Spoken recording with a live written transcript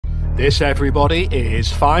This, everybody,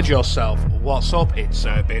 is Find Yourself. What's up? It's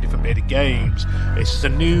Bearded from Bearded Games. This is a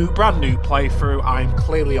brand new playthrough. I'm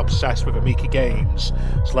clearly obsessed with Amica games.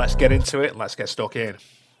 So let's get into it and let's get stuck in.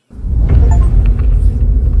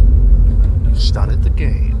 Started the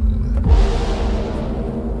game.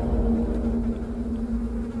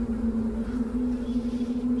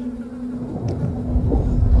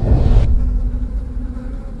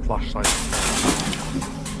 Flashlight.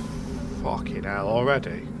 Fucking hell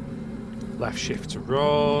already. Left shift to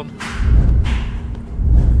run.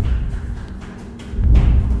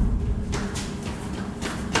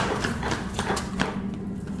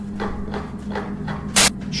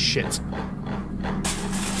 Shit.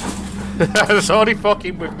 It's already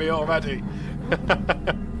fucking with me already.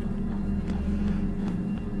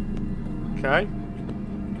 Okay.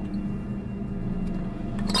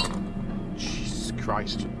 Jesus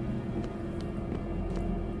Christ.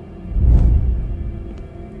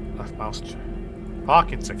 Left mouse.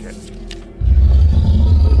 Parking ticket.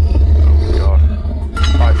 Oh god.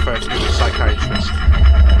 I prefer to be a psychiatrist.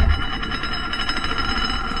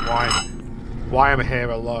 Why am I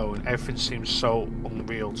here alone? Everything seems so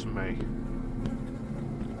unreal to me.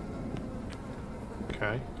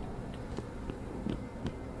 Okay.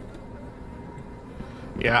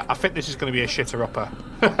 Yeah, I think this is going to be a shitter-upper.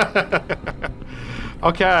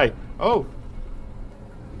 Okay. Oh.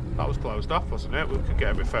 That was closed off, wasn't it? We could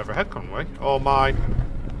get a bit further ahead, couldn't we? Oh my...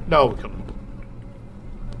 No, we couldn't.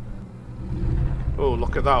 Oh,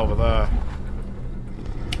 look at that over there.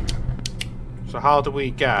 So how do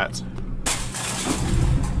we get...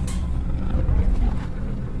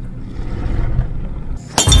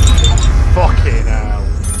 Fucking hell.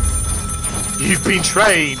 You've been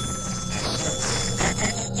trained!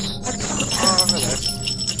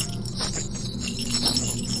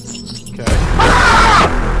 Okay.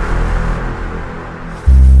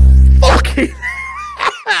 Fucking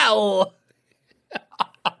hell!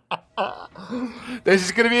 This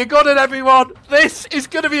is going to be a good one, everyone! This is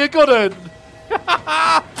going to be a good one!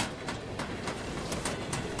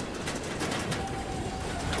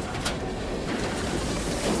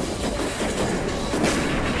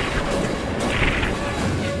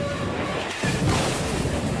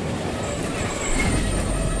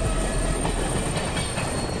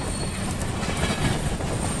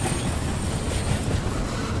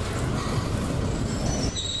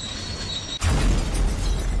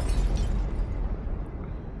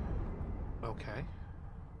 Okay.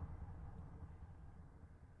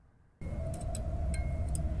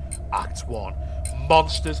 Act 1.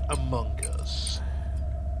 Monsters Among Us.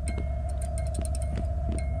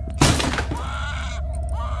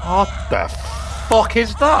 What the fuck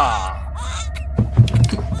is that?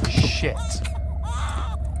 Shit.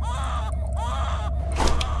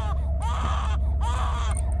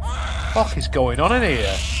 What is going on in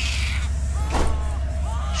here?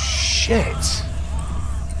 Shit.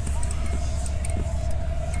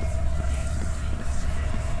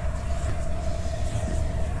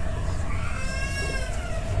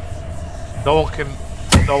 No one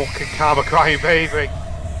can calm a crying baby.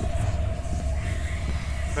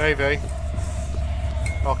 Maybe.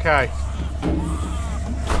 Okay.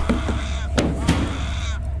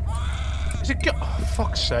 Is it oh,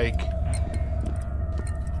 fuck's sake.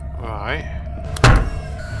 Right.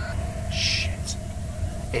 Shit.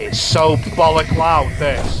 It's so bollock loud,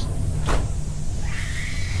 this.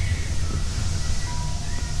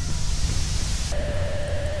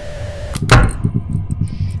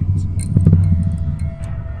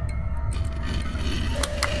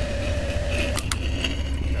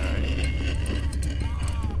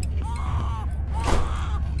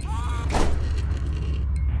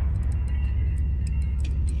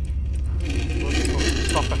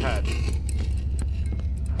 Ahead.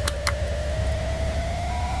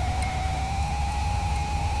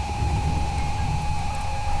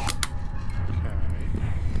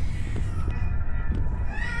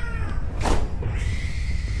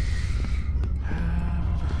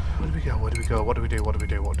 Where do we go? What do we do? What do we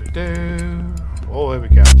do? What do we do? Oh, there we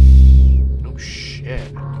go. Oh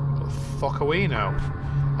shit. What the fuck are we now?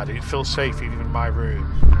 I didn't feel safe even in my room.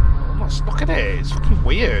 Oh, look at it. It's fucking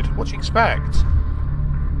weird. What do you expect?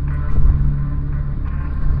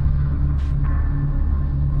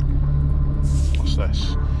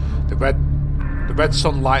 This. The red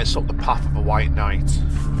sun lights up the path of a white knight.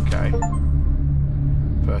 Okay.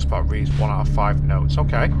 First part reads 1 out of 5 notes.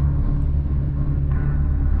 Okay. I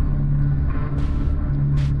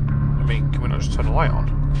mean, can we not just turn the light on?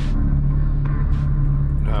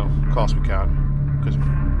 No, of course we can. Because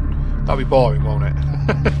that'll be boring, won't it?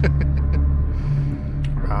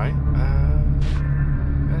 Right.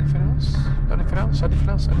 Anything else? else? Anything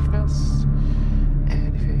else? Anything else?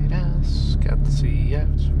 Anything else? Can't see out.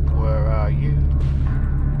 Where are you?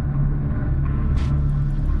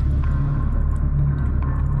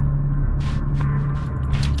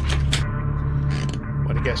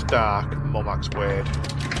 When it gets dark, Mum acts weird.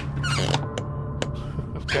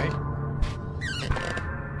 Okay.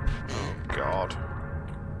 Oh God.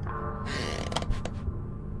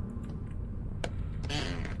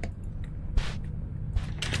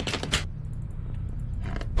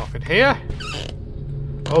 Nothing here.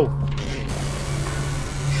 Oh.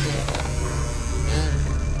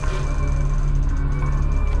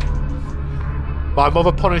 My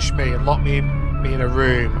mother punished me and locked me in a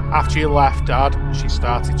room. After you left, Dad, she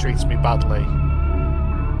started treating me badly.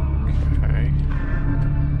 Okay.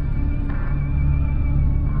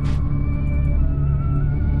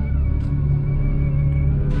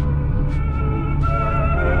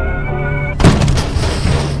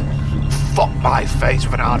 Fuck my face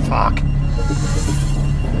with an hard fuck.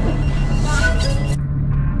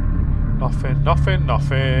 Nothing, nothing,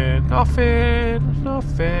 nothing, nothing,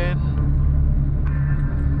 nothing.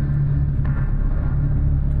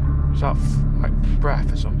 Is that like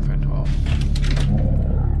breath or something? Oh.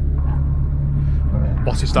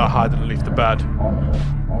 What is that hiding underneath the bed?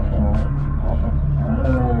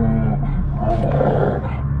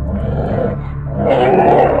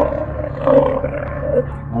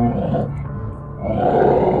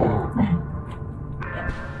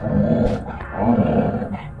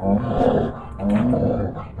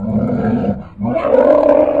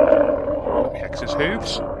 Hex's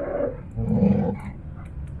hooves.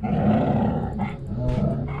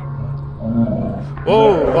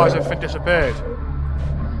 Whoa, why has everything disappeared?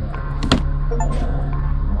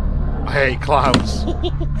 I hate clowns.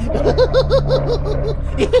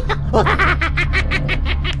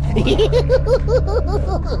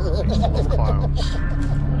 Clowns.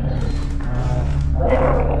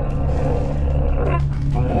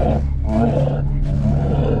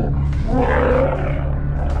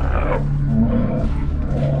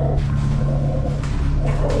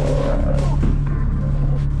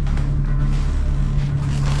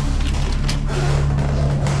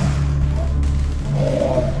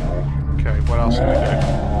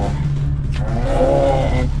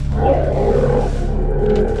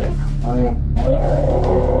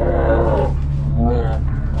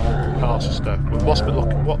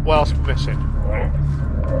 What else are we missing?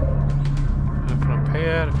 Anything up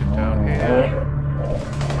here, anything down here.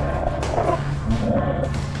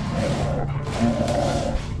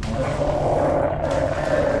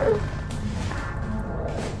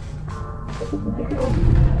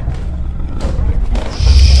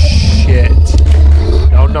 Shit.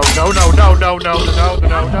 No, no, no, no, no, no, no, no,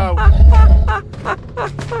 no, no.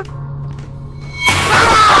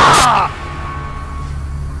 Ah!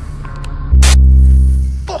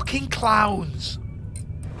 Fucking clowns!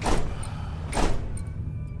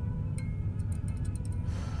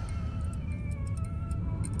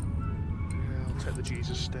 Yeah, I'll take the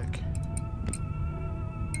Jesus stick.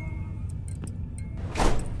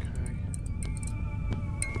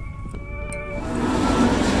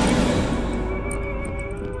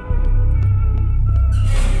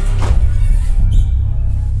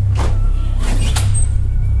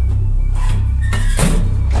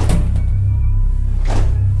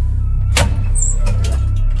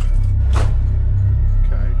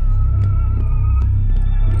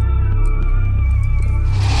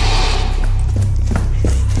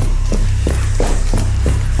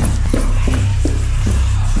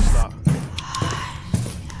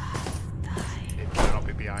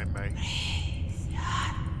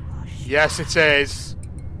 Yes, it is.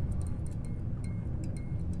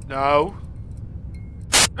 No.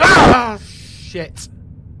 Ah, shit.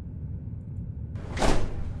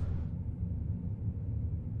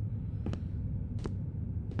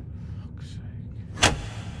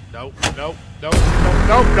 No, no, no, no,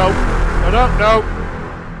 no, no, no, no,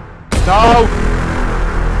 no,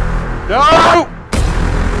 no, no!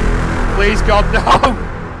 Please, God, no!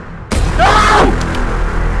 No!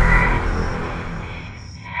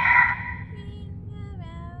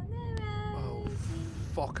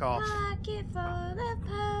 Fuck off.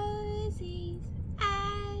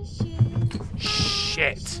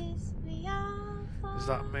 Shit. Is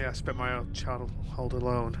that me? I spent my own childhood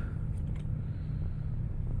alone.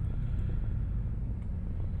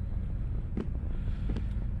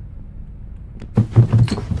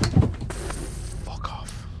 Fuck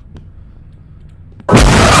off.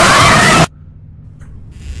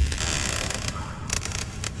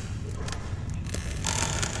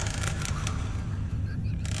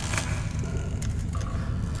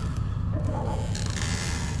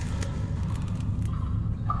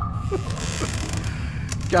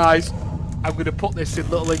 Guys, I'm going to put this in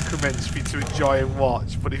little increments for you to enjoy and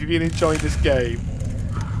watch. But if you've been enjoying this game,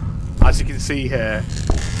 as you can see here,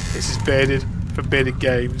 this is Bearded from Bearded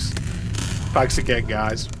Games. Thanks again,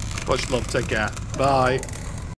 guys. Much love. Take care. Bye.